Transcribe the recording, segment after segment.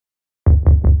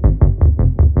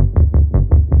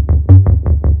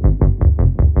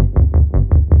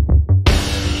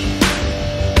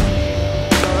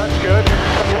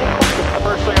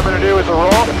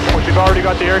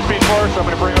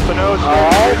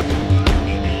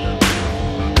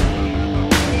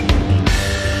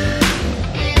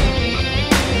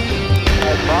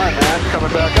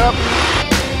Coming back up.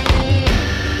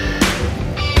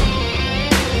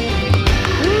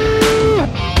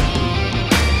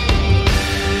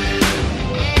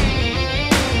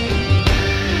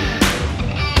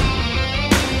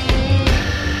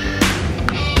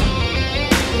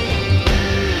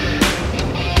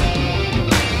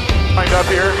 Up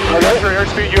here, you got your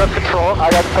airspeed, you have control. I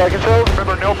got the flight control.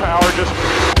 Remember, no power, just...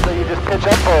 So you just pitch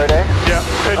up for it, eh? Yeah,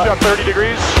 pitch up 30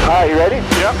 degrees. Alright, you ready?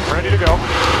 Yep, ready to go.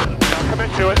 Now commit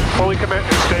to it, fully commit,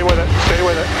 and stay with it, stay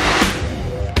with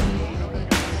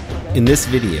it. In this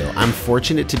video, I'm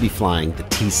fortunate to be flying the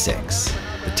T-6,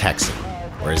 the Texan,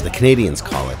 or as the Canadians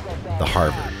call it, the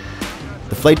Harvard.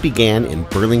 The flight began in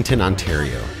Burlington,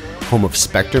 Ontario, home of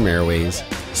Spectrum Airways,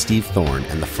 Steve Thorne,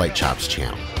 and the Flight Chops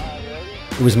channel.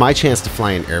 It was my chance to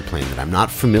fly an airplane that I'm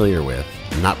not familiar with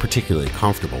and not particularly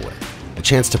comfortable with. A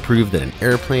chance to prove that an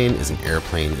airplane is an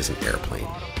airplane is an airplane.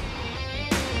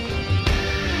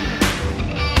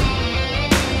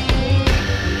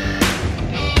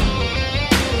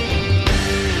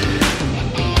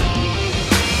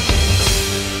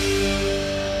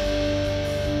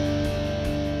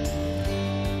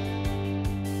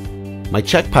 My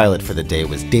check pilot for the day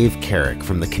was Dave Carrick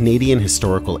from the Canadian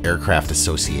Historical Aircraft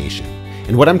Association.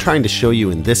 And what I'm trying to show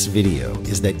you in this video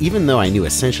is that even though I knew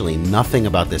essentially nothing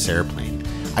about this airplane,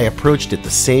 I approached it the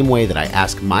same way that I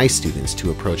ask my students to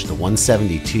approach the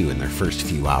 172 in their first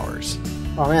few hours.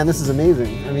 Oh man, this is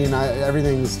amazing. I mean,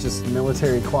 everything's just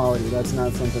military quality. That's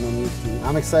not something I'm used to.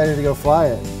 I'm excited to go fly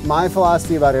it. My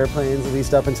philosophy about airplanes, at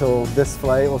least up until this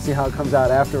flight, we'll see how it comes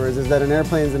out afterwards, is that an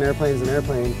airplane is an airplane is an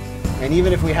airplane. And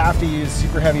even if we have to use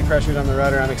super heavy pressures on the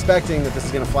rudder, I'm expecting that this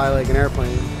is going to fly like an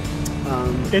airplane.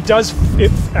 It does,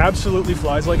 it absolutely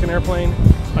flies like an airplane.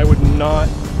 I would not,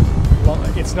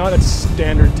 it's not a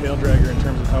standard tail dragger in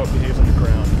terms of how it behaves on the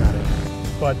ground. Got it.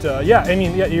 But yeah, I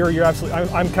mean, yeah, you're absolutely,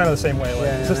 I'm kind of the same way. Like,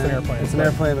 yeah, it's just an airplane. It's an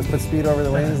airplane, let's put speed over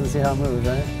the wings and see how it moves,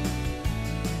 right?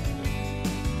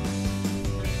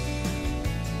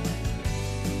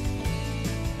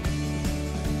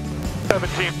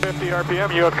 $1750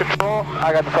 RPM, you have control.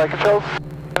 I got the flight controls.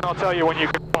 And I'll tell you when you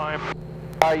can climb.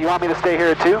 You want me to stay here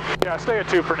at 2? Yeah, stay at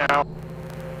 2 for now.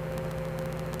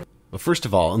 But first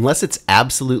of all, unless it's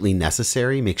absolutely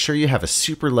necessary, make sure you have a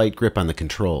super light grip on the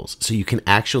controls so you can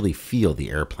actually feel the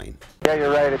airplane. Yeah,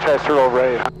 you're right. It tries to roll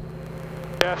right.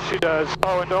 Yes, she does.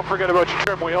 Oh, and don't forget about your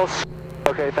trim wheels.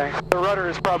 Okay, thanks. The rudder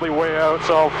is probably way out,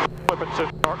 so I'll flip it to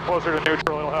closer to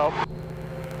neutral. It'll help.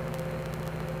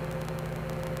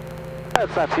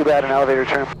 That's not too bad, an elevator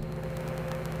trim.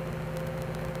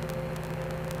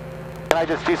 Can I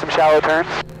just do some shallow turns?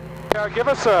 Yeah, give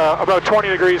us about 20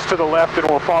 degrees to the left and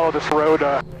we'll follow this road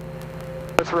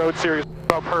series.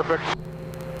 About perfect.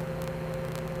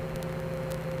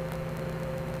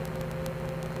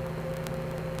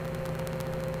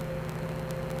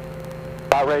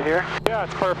 About right here? Yeah,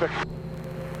 it's perfect.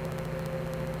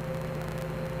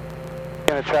 I'm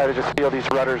gonna try to just feel these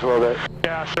rudders a little bit.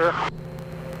 Yeah, sure.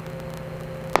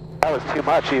 That was too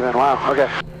much even, wow,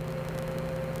 okay.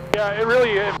 Yeah, it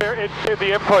really,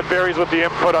 the input varies with the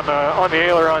input on the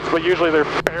ailerons, but usually they're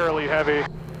fairly heavy.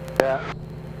 Yeah.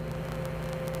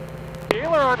 The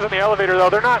ailerons in the elevator though,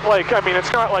 they're not like, I mean,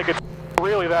 it's not like it's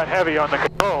really that heavy on the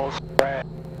controls. Right.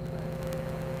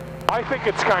 I think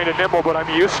it's kind of nimble, but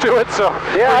I'm used to it, so.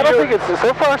 Yeah, I don't think it's,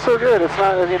 so far so good. It's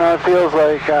not, you know, it feels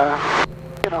like,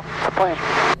 you know, it's a plane.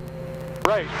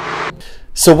 Right.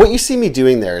 So what you see me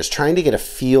doing there is trying to get a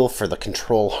feel for the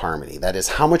control harmony. That is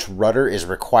how much rudder is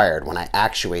required when I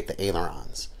actuate the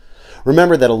ailerons.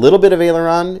 Remember that a little bit of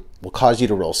aileron will cause you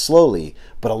to roll slowly,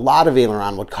 but a lot of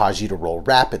aileron would cause you to roll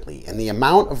rapidly. And the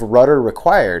amount of rudder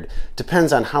required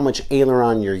depends on how much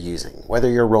aileron you're using, whether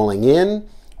you're rolling in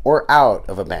or out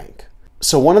of a bank.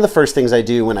 So one of the first things I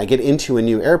do when I get into a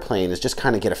new airplane is just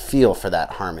kind of get a feel for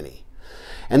that harmony.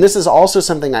 And this is also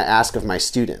something I ask of my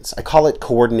students. I call it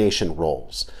coordination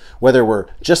rolls. Whether we're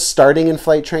just starting in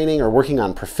flight training or working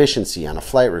on proficiency on a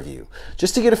flight review,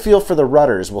 just to get a feel for the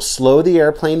rudders, we'll slow the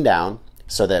airplane down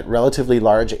so that relatively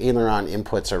large aileron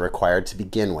inputs are required to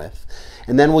begin with.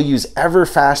 And then we'll use ever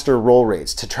faster roll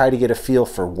rates to try to get a feel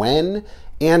for when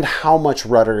and how much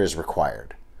rudder is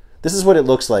required. This is what it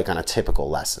looks like on a typical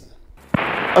lesson.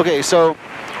 Okay, so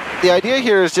the idea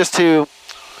here is just to,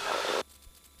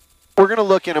 we're going to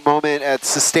look in a moment at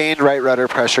sustained right rudder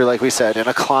pressure, like we said, in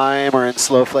a climb or in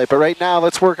slow flight. But right now,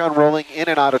 let's work on rolling in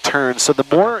and out of turns. So the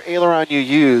more aileron you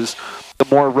use, the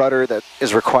more rudder that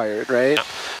is required, right? Yeah.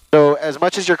 So as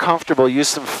much as you're comfortable, use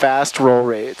some fast roll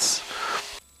rates.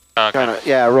 Okay. Kinda,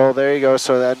 yeah, roll, there you go.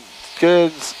 So that's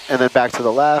good. And then back to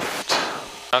the left.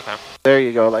 Okay. There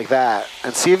you go, like that.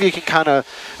 And see if you can kind of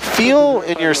feel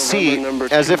in your seat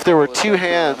as if there were two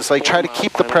hands, like try to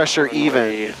keep the pressure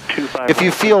even. If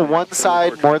you feel one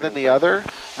side more than the other,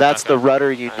 that's the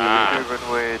rudder you need.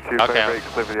 Okay.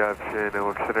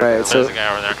 Right, so There's a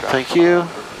guy over there. thank you.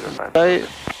 Right.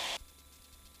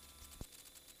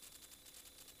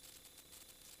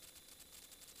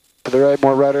 To the right,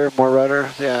 more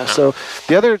rudder, yeah. So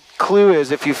the other clue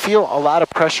is if you feel a lot of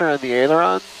pressure on the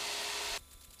aileron,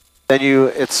 then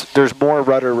there's more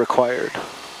rudder required.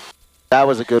 That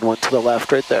was a good one to the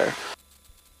left right there.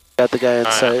 Got the guy in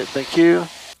sight, thank you.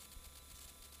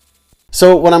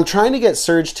 So what I'm trying to get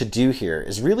Serge to do here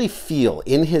is really feel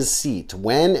in his seat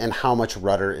when and how much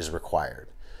rudder is required.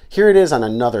 Here it is on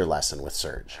another lesson with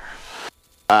Serge.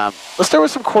 Let's start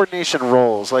with some coordination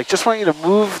rolls. Like, just want you to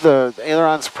move the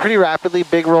ailerons pretty rapidly,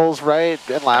 big rolls right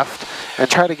and left, and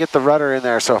try to get the rudder in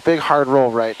there. So a big hard roll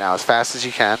right now, as fast as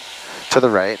you can. To the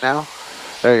right now.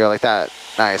 There you go, like that.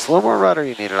 Nice. A little more rudder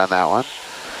you needed on that one.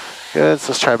 Good,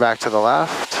 so let's try back to the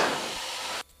left.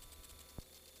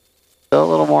 Still a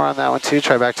little more on that one too.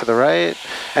 Try back to the right.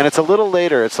 And it's a little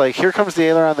later. It's like, here comes the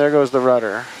aileron, there goes the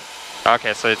rudder.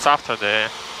 Okay, so it's after the...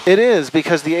 It is,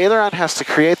 because the aileron has to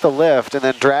create the lift, and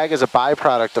then drag is a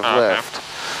byproduct of lift.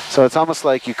 So it's almost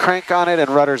like you crank on it and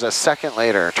rudder's a second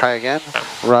later. Try again.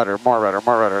 Rudder, more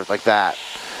rudder, like that.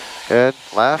 Good.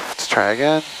 Left, try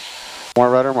again. More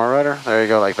rudder. There you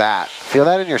go, like that. Feel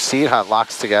that in your seat, how it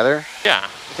locks together? Yeah, it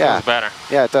feels better.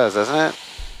 Yeah, it does, doesn't it?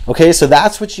 Okay, so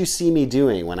that's what you see me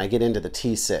doing when I get into the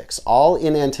T6, all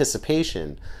in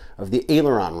anticipation of the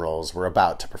aileron rolls we're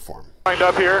about to perform. Lined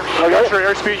up here. Got your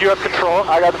airspeed, you have control.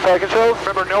 I got the flight control.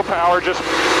 Remember, no power, just...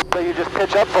 So you just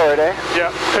pitch up for it, eh?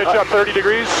 Yeah, pitch up 30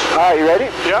 degrees. All right, you ready?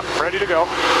 Yep, ready to go.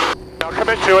 Now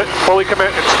commit to it, fully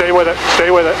commit, and stay with it,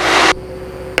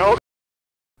 Nope.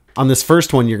 On this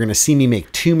first one, you're going to see me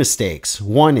make two mistakes.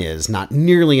 One is not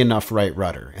nearly enough right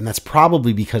rudder, and that's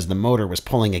probably because the motor was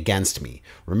pulling against me.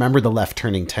 Remember the left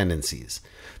turning tendencies.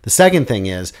 The second thing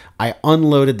is I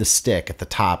unloaded the stick at the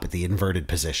top at the inverted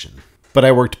position. But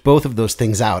I worked both of those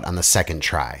things out on the second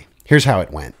try. Here's how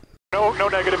it went. No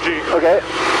negative G. Okay.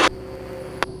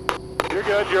 You're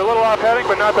good. You're a little off heading,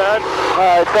 but not bad.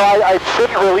 Alright, so I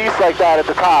shouldn't release like that at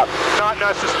the top. Not in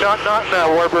that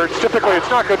warbirds. Typically, it's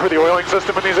not good for the oiling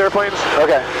system in these airplanes.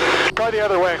 Okay. Try the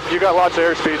other way. You got lots of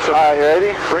airspeed, so... Alright, you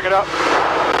ready? Bring it up.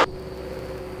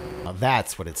 Now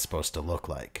that's what it's supposed to look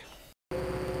like.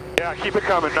 Yeah, keep it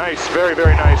coming. Nice. Very,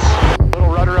 very nice. Little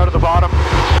rudder out of the bottom.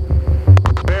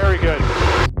 Very good.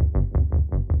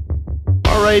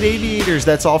 Alright aviators,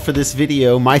 that's all for this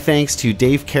video. My thanks to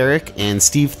Dave Carrick and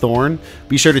Steve Thorne.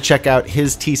 Be sure to check out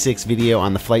his T6 video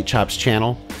on the Flight Chops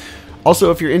channel. Also,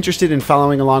 if you're interested in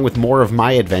following along with more of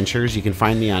my adventures, you can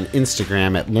find me on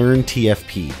Instagram at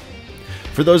LearnTFP.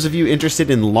 For those of you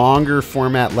interested in longer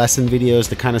format lesson videos,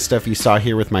 the kind of stuff you saw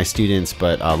here with my students,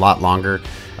 but a lot longer,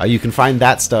 you can find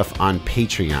that stuff on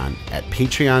Patreon at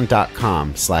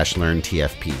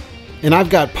patreon.com/LearnTFP. And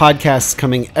I've got podcasts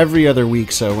coming every other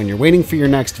week, so when you're waiting for your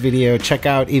next video, check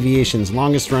out aviation's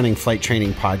longest running flight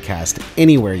training podcast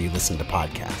anywhere you listen to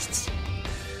podcasts.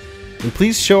 And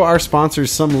please show our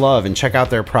sponsors some love and check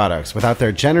out their products. Without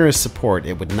their generous support,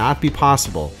 it would not be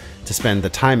possible to spend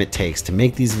the time it takes to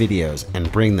make these videos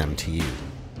and bring them to you.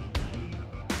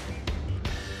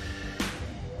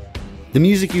 The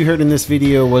music you heard in this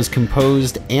video was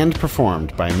composed and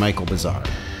performed by Michael Bazar.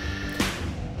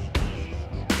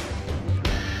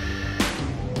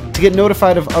 To get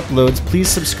notified of uploads, please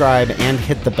subscribe and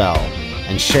hit the bell,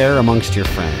 and share amongst your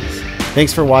friends.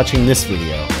 Thanks for watching this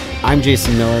video. I'm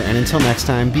Jason Miller, and until next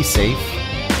time, be safe,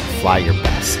 fly your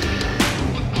best.